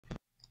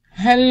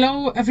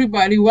Hello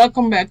everybody,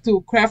 welcome back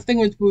to Crafting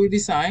with Puri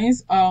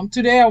Designs.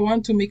 Today I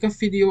want to make a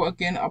video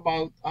again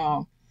about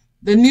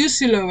the new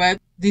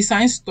silhouette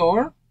design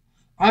store.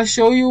 I'll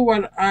show you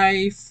what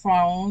I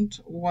found,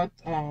 what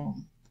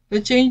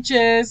the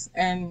changes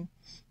and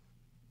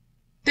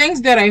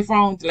things that I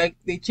found. Like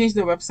they changed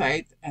the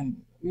website and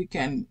we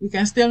can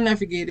still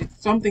navigate it.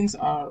 Some things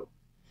are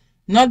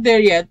not there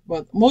yet,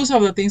 but most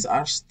of the things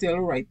are still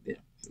right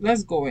there.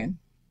 Let's go in.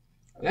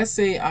 Let's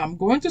say I'm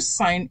going to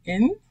sign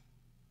in.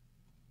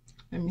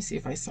 Let me see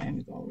if I signed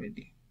it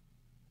already.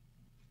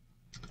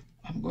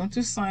 I'm going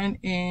to sign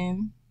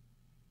in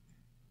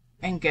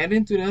and get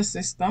into the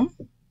system.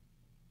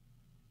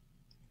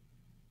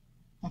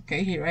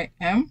 Okay, here I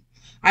am.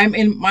 I'm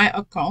in my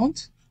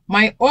account.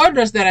 My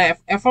orders that I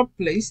have ever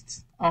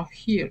placed are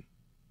here.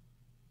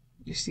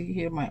 You see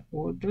here my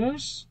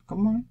orders.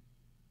 Come on.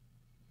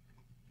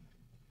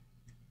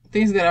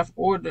 Things that I've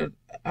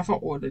ever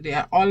ordered, they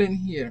are all in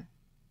here.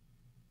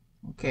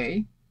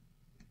 Okay.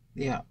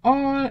 They are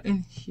all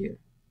in here.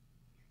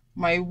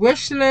 My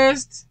wish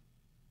list.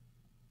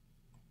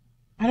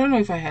 I don't know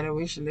if I had a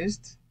wish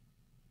list.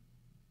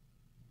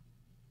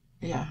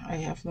 Yeah, I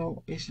have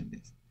no wish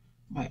list.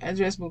 My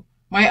address book.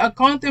 My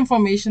account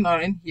information are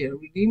in here.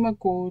 Redeemer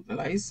code,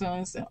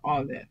 license, and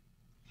all that.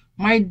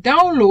 My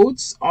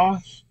downloads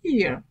are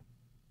here.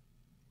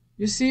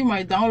 You see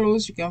my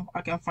downloads,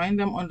 I can find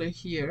them under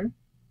here.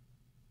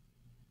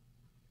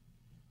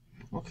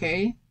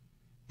 Okay.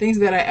 Things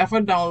that I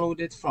ever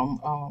downloaded from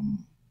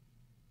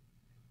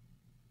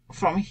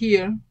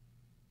here.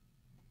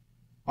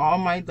 All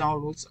my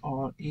downloads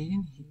are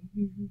in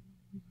here.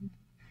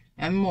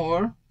 And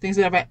more things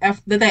that I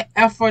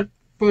ever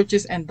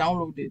purchased and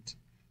downloaded.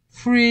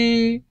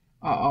 Free,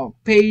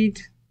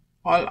 paid,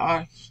 all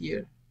are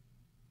here.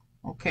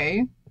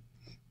 Okay.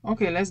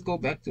 Okay, let's go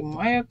back to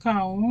my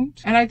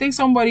account. And I think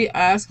somebody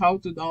asked how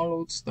to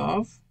download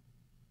stuff.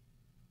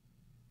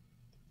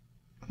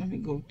 Let me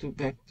go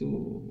back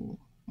to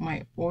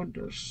my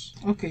orders.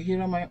 Okay,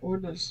 here are my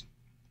orders.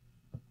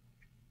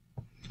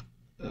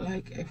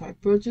 Like if I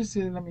purchase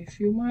it, let me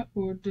view my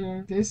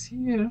order. This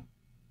here.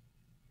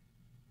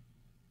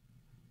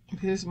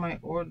 This is my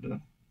order.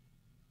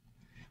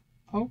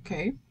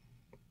 Okay.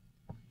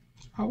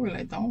 How will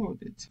I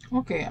download it?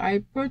 Okay,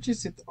 I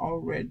purchased it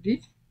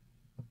already.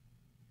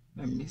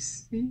 Let me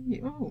see.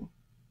 Oh,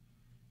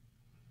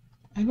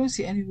 I don't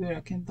see anywhere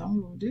I can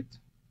download it.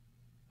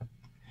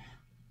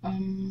 Let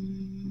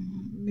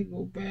me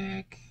go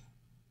back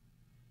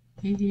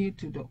here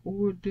to the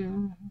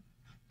order.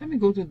 Let me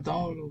go to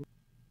download.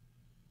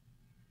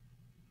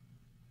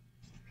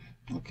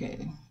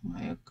 Okay,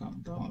 my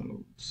account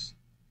downloads.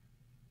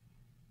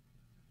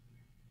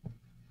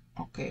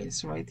 Okay,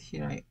 it's right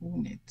here. I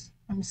own it.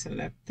 Let me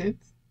select it.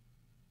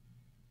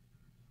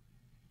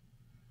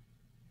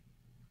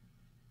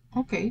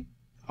 Okay.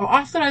 Oh,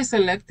 after I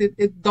select it,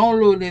 it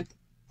downloaded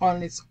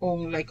on its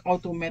own, like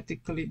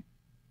automatically.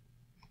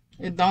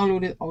 It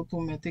downloaded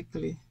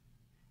automatically.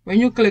 When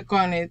you click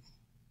on it,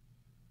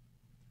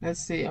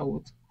 let's say I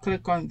would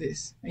click on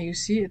this, and you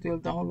see it will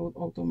download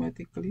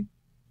automatically.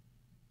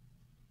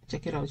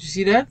 Check it out. You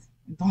see that?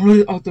 It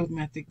downloaded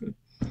automatically.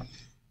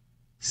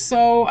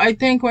 So I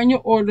think when you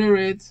order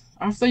it,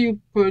 after you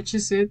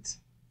purchase it,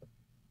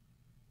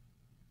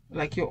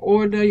 like you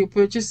order, you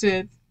purchase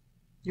it,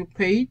 you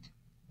paid,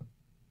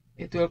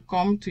 it will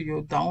come to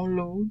your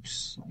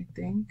downloads, I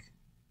think.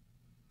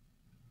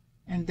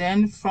 And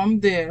then from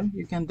there,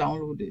 you can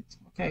download it,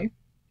 okay?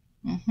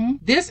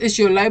 This is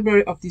your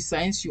library of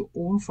designs you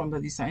own from the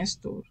design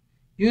store.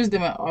 Use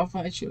them as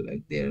often as you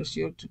like. They're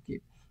sure to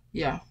keep.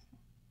 Yeah,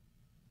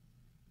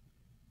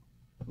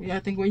 I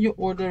think when you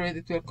order it,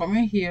 it will come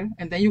in here,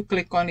 and then you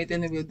click on it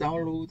and it will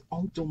download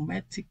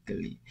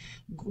automatically.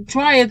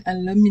 Try it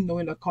and let me know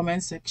in the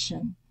comment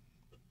section.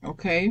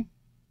 Okay,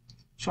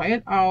 try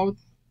it out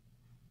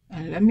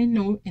and let me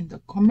know in the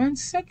comment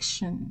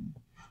section.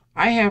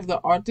 I have the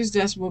artist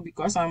dashboard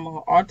because I'm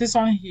an artist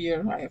on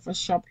here. I have a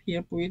shop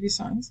here, Puri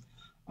Designs.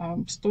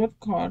 Stored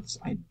cards,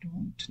 I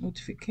don't.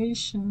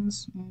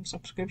 Notifications,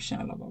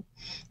 subscription,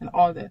 and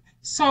all that.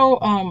 So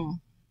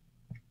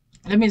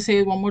let me say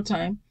it one more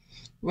time.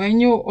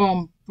 When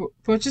you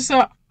purchase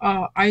a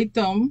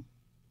item,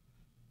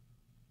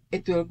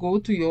 it will go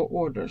to your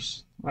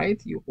orders,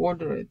 right? You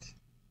order it,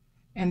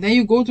 and then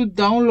you go to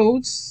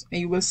downloads,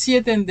 and you will see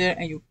it in there,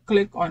 and you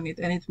click on it,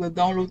 and it will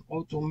download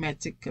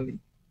automatically.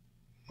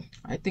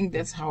 I think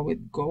that's how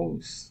it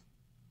goes.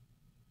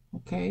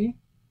 Okay,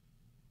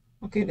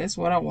 that's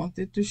what I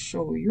wanted to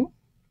show you.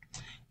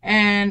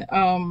 And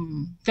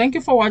thank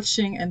you for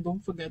watching, and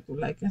don't forget to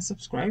like and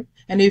subscribe.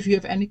 And if you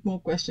have any more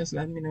questions,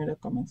 let me know in the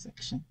comment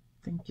section.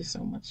 Thank you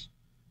so much.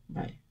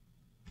 Bye.